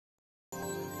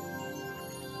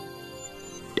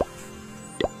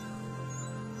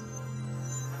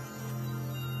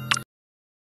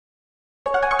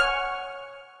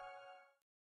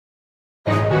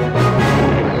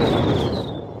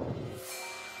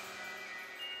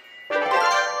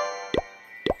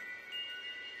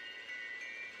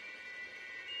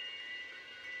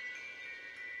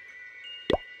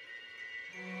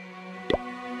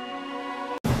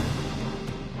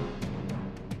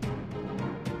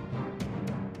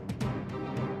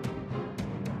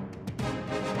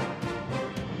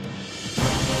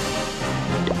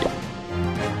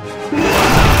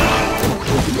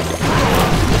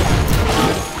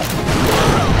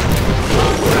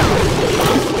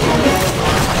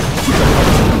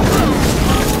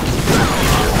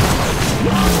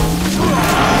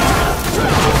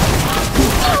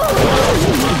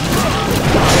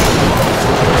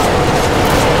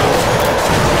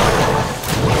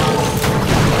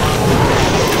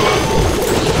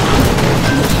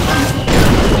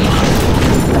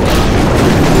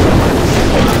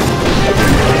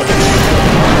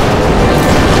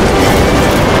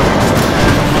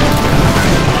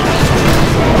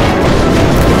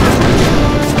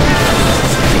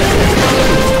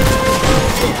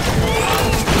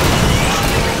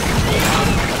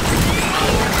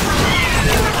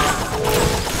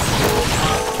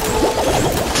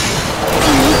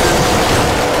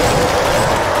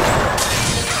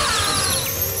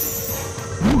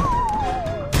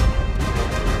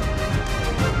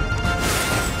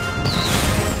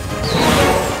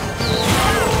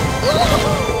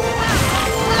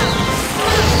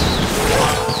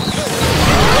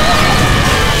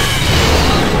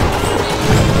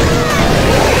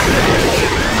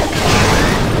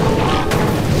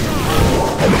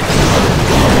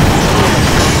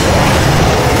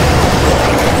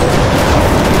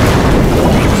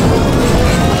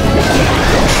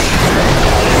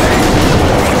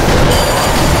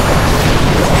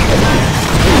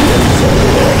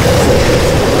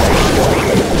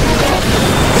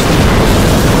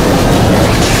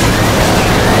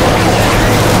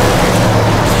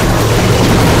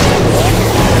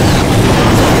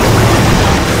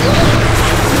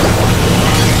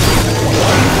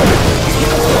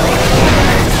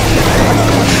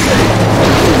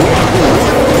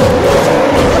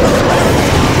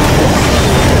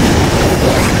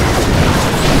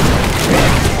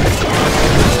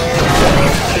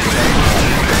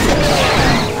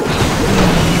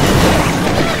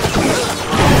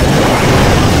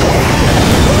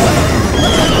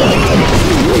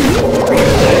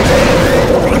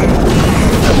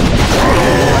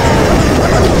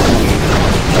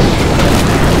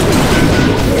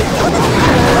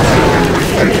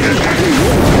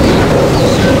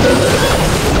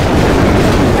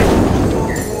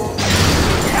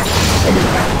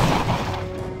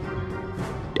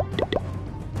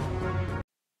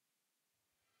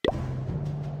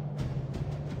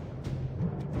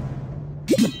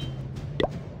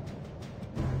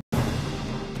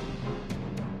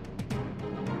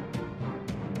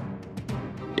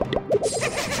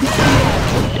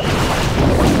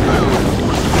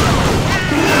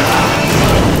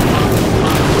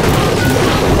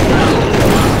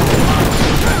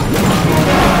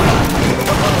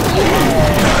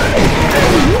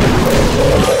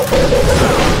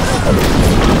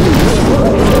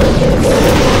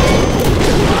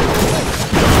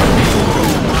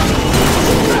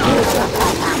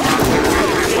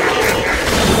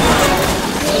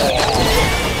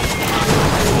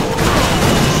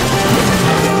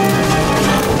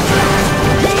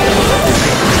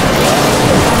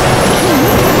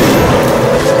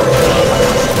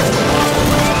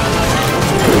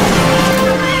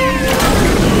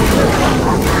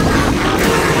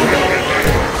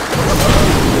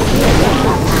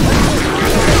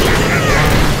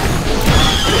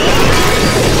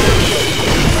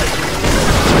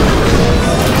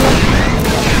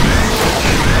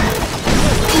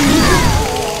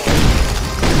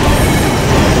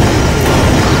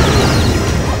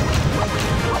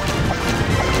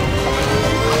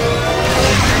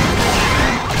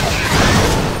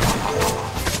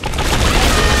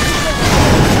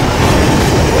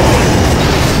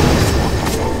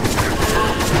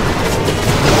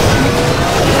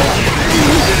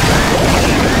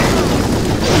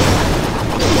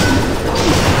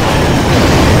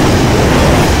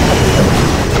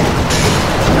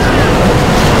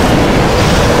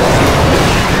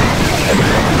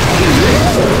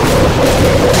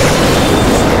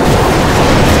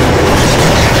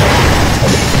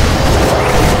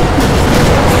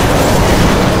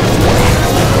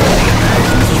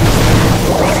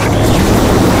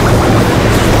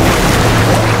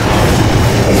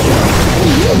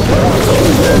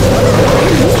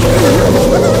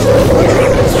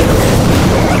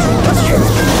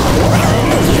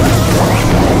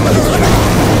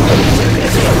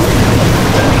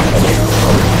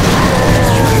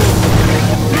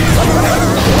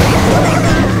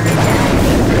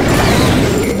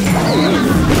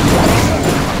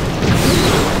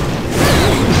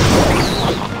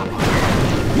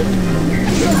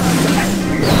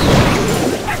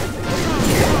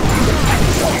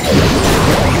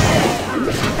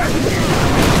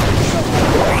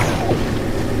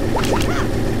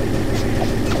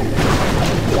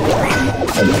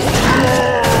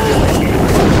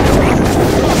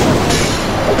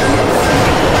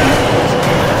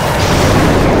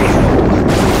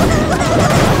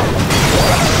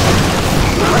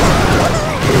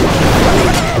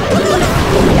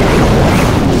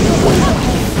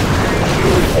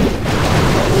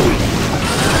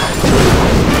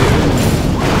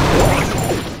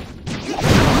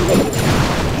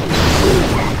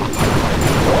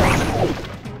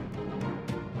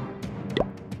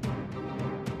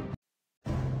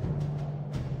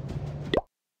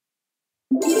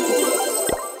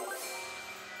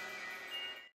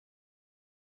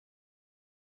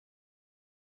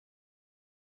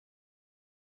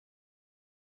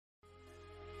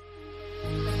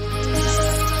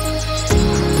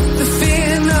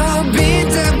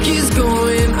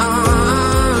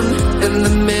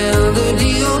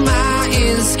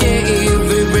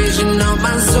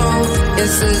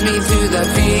sends me to the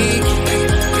peak.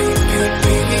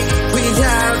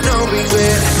 Without no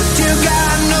regret, you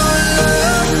got no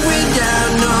love.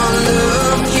 Without no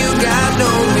love, you got no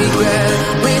regret.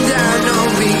 Without no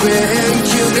regret,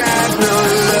 you got no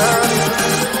love.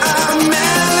 A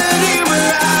melody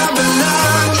where I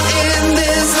belong in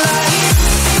this life.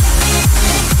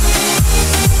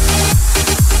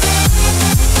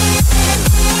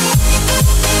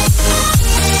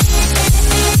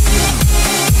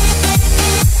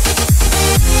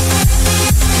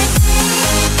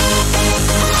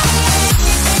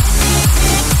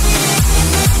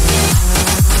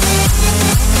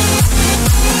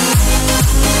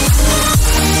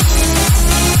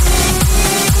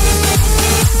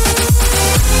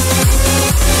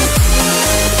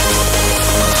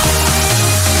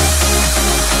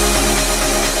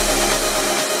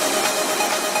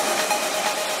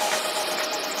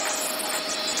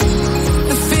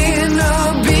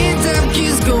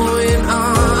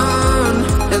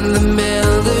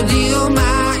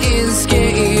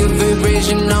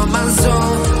 On my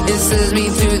soul, it sends me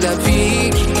to the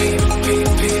peak.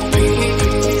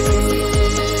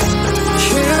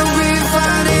 Can't we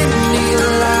find any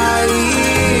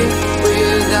light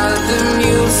without the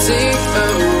music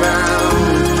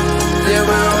around? There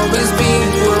will always be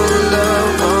one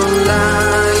love on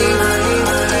life.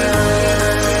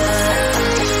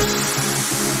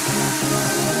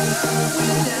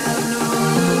 Without no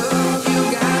love, you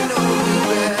got no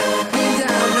regret.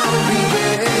 Without no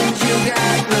regret, you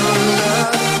got no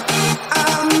love. A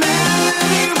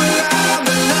melody where I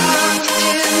belong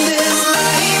in this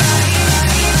life.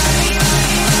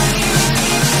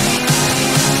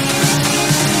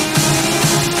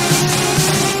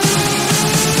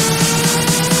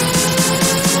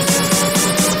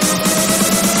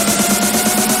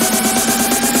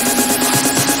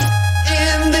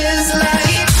 In this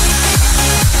life.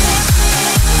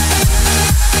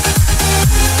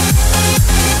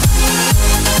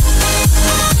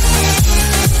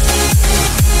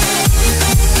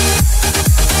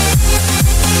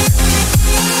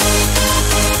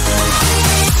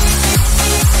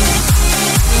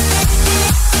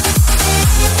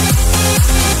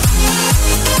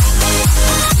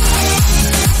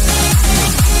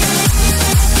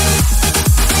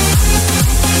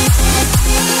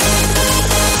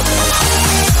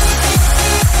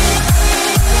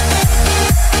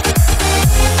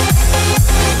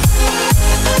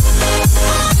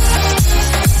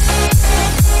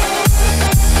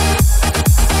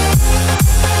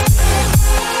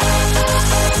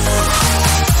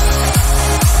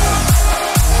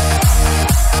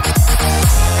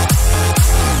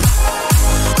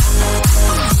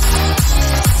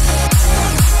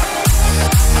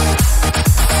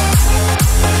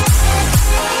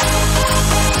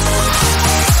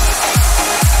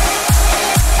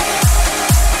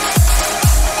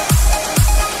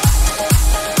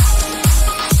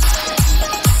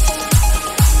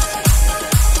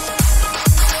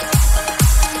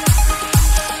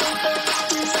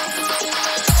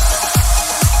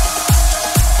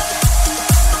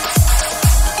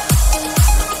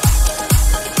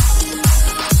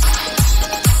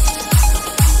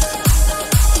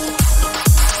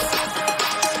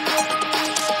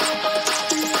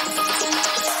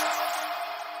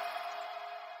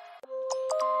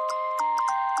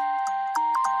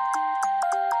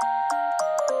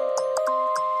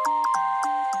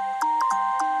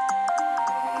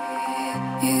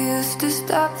 You used to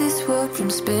stop this world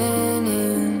from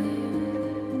spinning.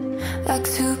 Like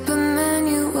Superman,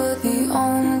 you were the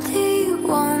only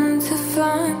one to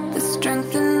find the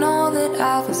strength in all that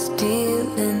I was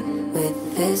dealing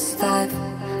with this life,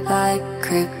 like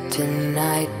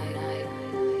kryptonite.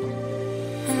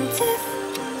 And if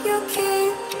you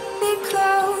keep me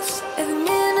close, every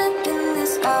minute in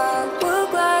this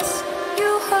hourglass,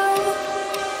 you hold.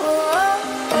 Oh, oh,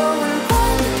 oh, and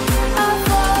when I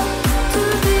fall to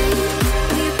leave,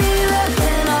 you'd be right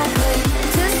when I wait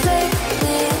to save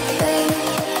me,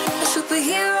 a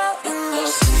superhero in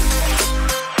this.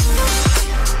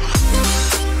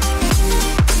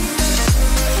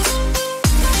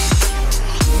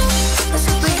 A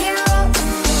superhero in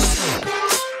this.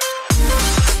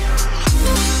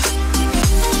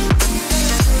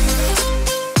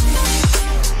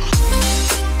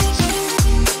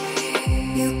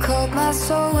 You called my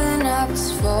soul when I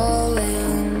was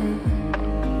falling.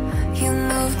 You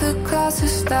moved the clouds to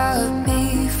stop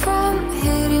me from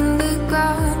hitting the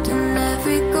ground. And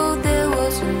every goal there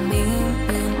was a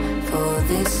meaning. For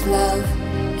this love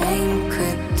ain't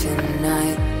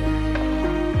kryptonite.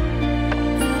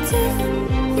 And if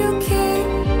you keep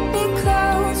me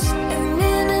close, every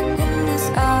minute in this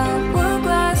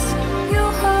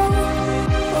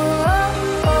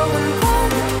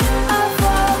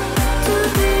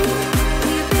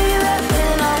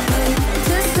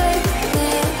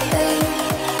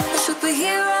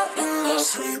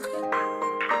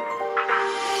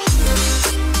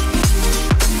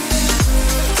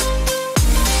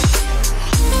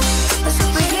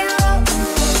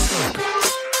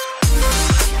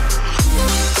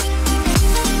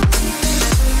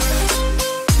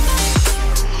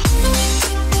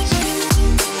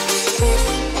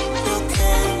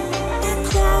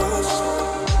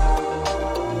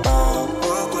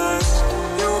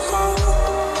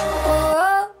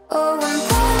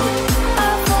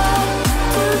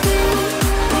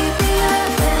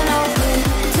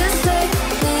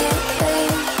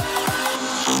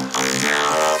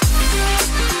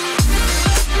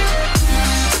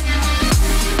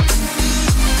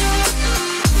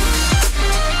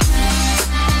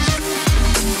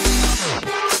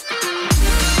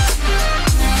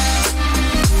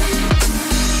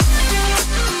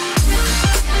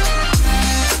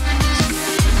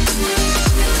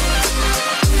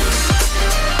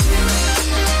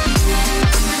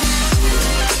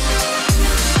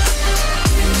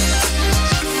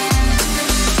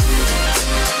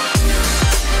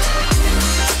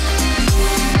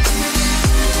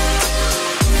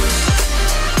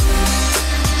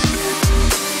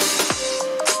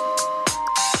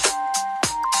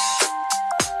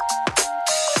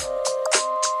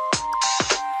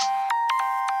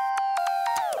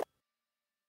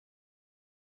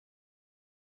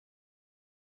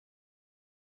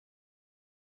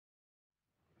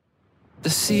The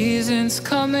seasons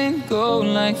come and go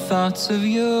like thoughts of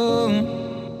you.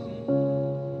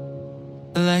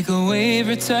 Like a wave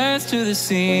returns to the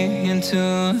sea, into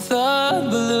the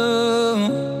blue.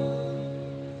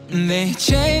 They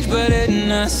change but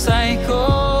in a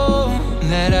cycle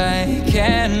that I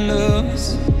can't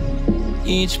lose.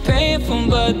 Each painful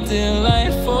but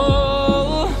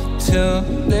delightful to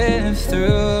live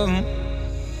through.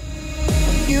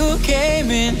 You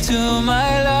came into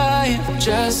my life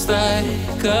just like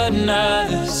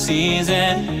another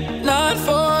season. Not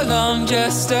for long,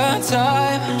 just a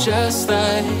time, just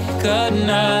like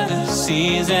another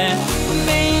season.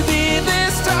 Maybe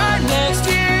this time next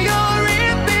year you'll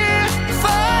reappear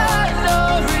for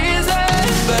no reason.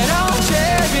 But I'll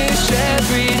cherish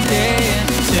every day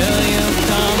until you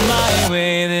come my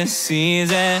way this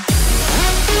season.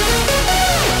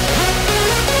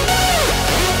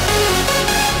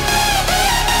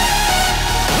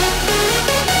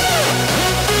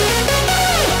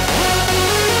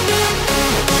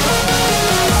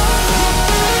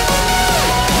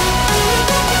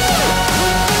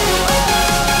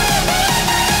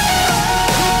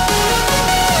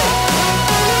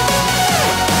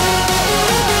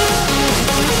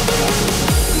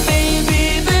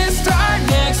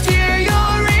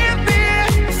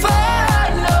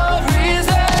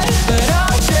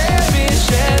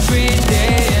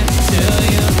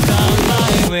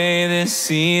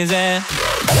 Season.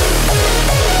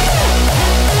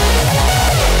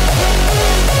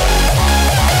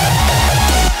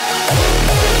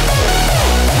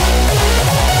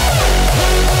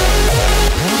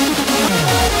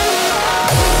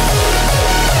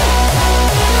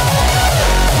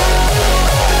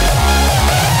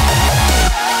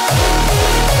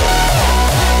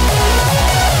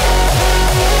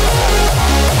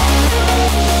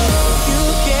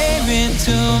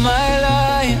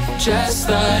 Just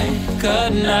like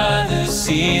another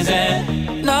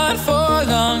season. Not for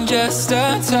long, just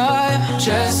a time.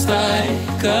 Just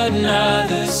like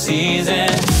another season.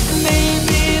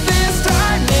 Maybe this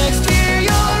time next year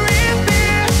you'll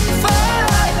reappear for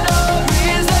no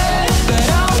reason. But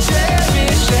I'll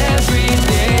cherish every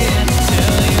day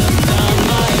until you come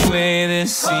my way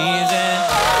this season.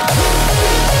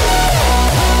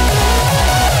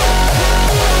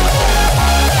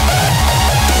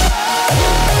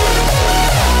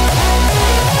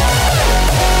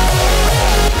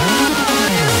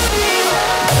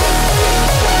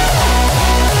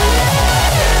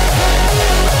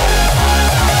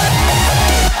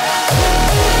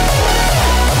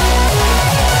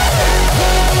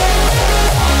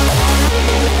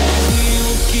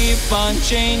 On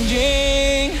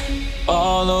changing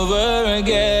all over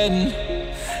again.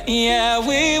 Yeah,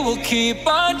 we will keep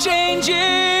on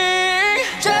changing,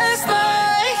 just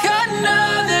like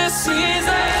another season.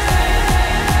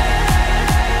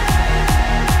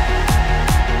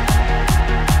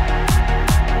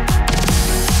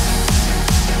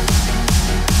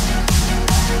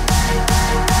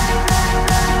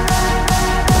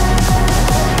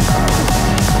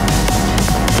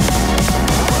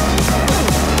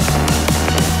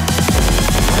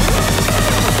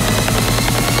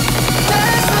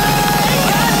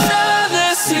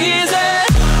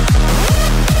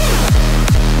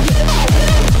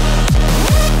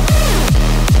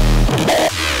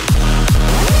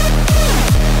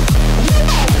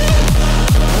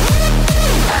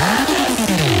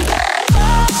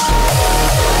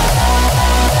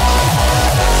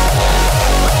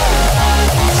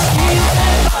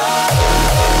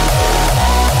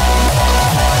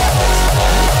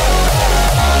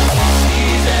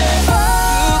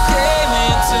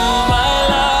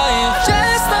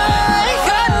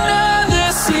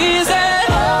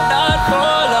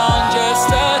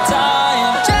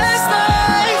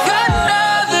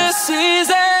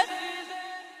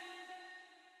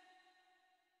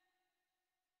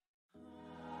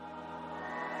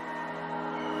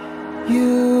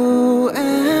 You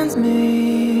and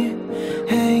me,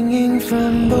 hanging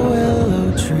from the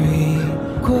willow tree,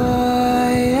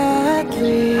 quietly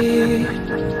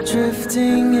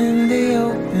drifting in the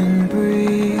open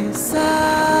breeze.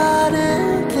 Suddenly,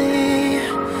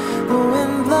 the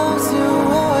wind blows you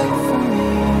away from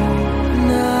me.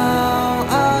 Now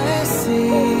I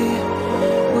see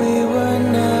we were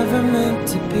never meant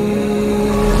to be.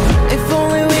 If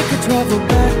only we could travel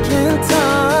back in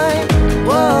time.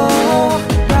 Whoa.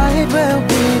 Where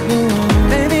we belong.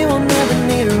 Maybe we'll never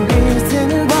need a reason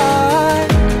why.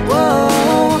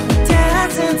 Whoa,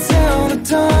 dance until the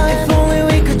dawn. If only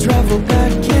we could travel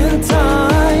back in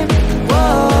time.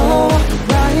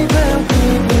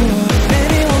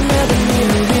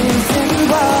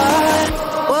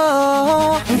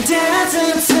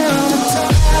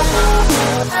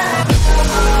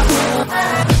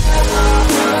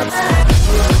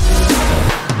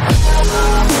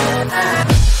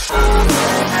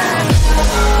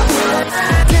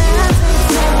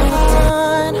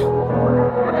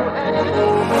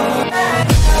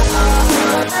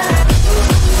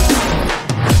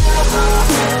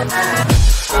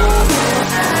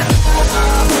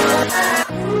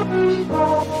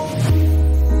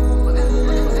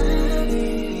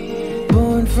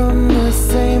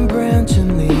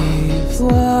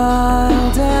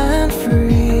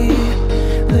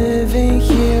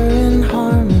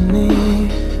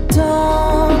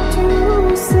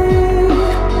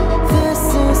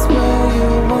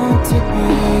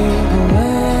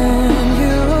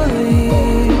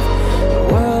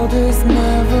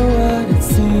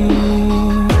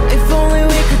 seen. If only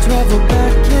we could travel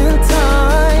back in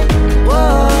time.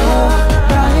 Whoa,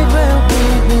 right where we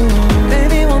belong.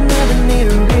 Maybe we'll never need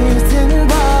a reason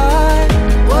why.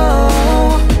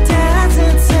 Whoa,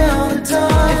 dancing till the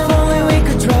dawn. If only we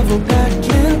could travel back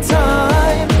in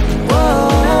time.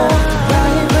 Whoa,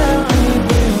 right where we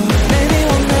belong. Maybe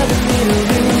we'll never need a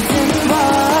reason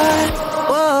why.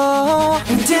 Whoa,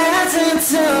 dancing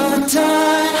till the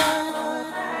dawn.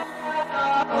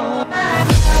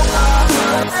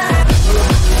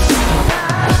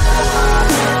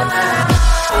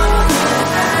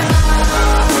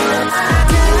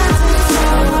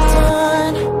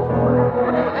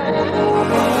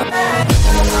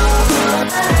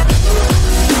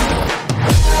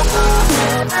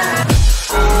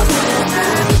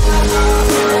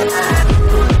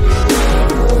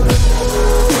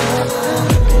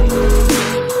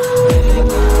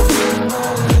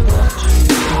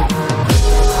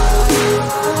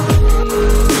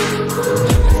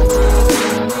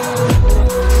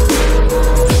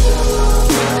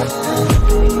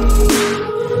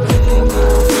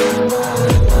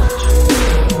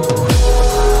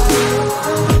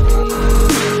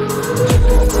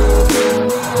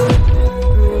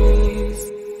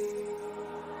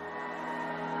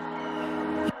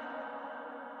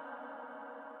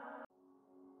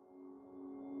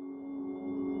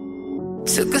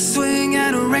 Took a swing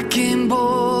at a wrecking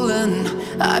ball and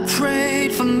I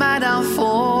prayed for my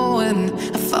downfall, and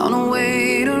I found a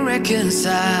way to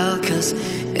reconcile, 'cause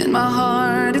in my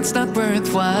heart it's not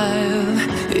worthwhile.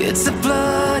 It's a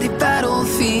bloody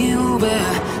battlefield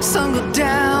where some go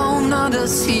down,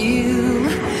 others heal.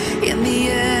 In the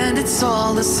end it's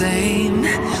all the same.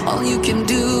 All you can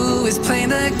do is play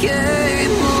the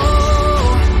game.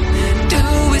 Oh, do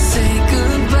we say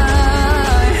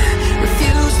goodbye?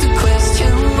 Refuse to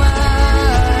question why.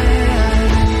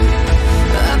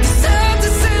 I'm sad to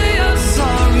say I'm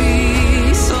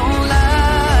sorry, so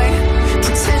lie.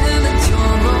 Pretend that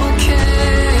you're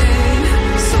okay.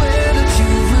 Swear that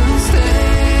you will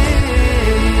stay.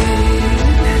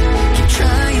 Keep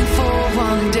trying for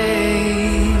one day.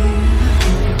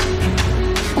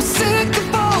 I'm sick of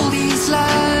all these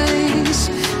lies.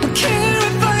 Don't care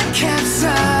if I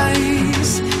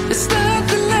capsize. There's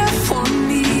nothing left for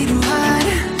me to hide.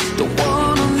 Don't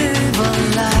wanna live a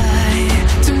lie.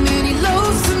 Too many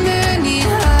lows, too many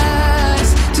highs.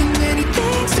 Too many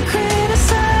things to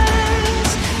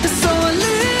criticize. And so I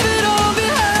leave it all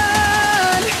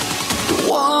behind. Don't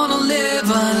wanna live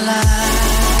a lie.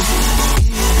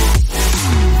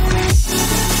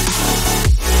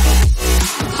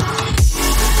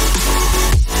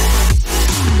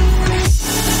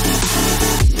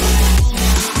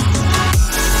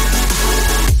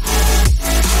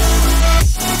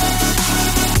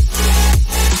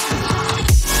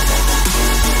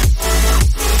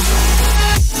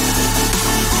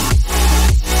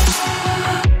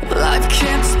 Life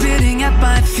kept spitting at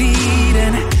my feet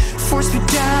and forced me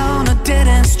down a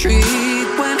dead-end street,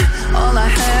 when all I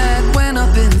had went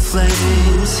up in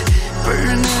flames,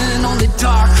 burning only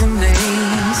dark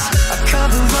remains. I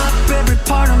cover up every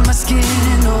part of my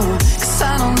skin, oh, 'cause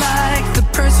I don't like the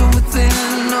person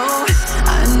within. Oh,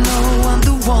 I know I'm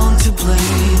the one to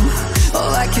blame.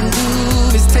 All I can do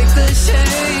is take the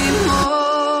shame.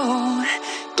 Oh,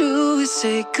 do we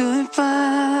say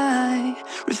goodbye?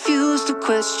 Refuse to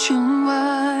question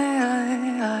why.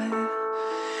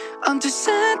 I'm too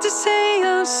sad to say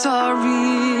I'm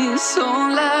sorry, so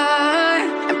lie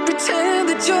and pretend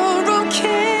that you're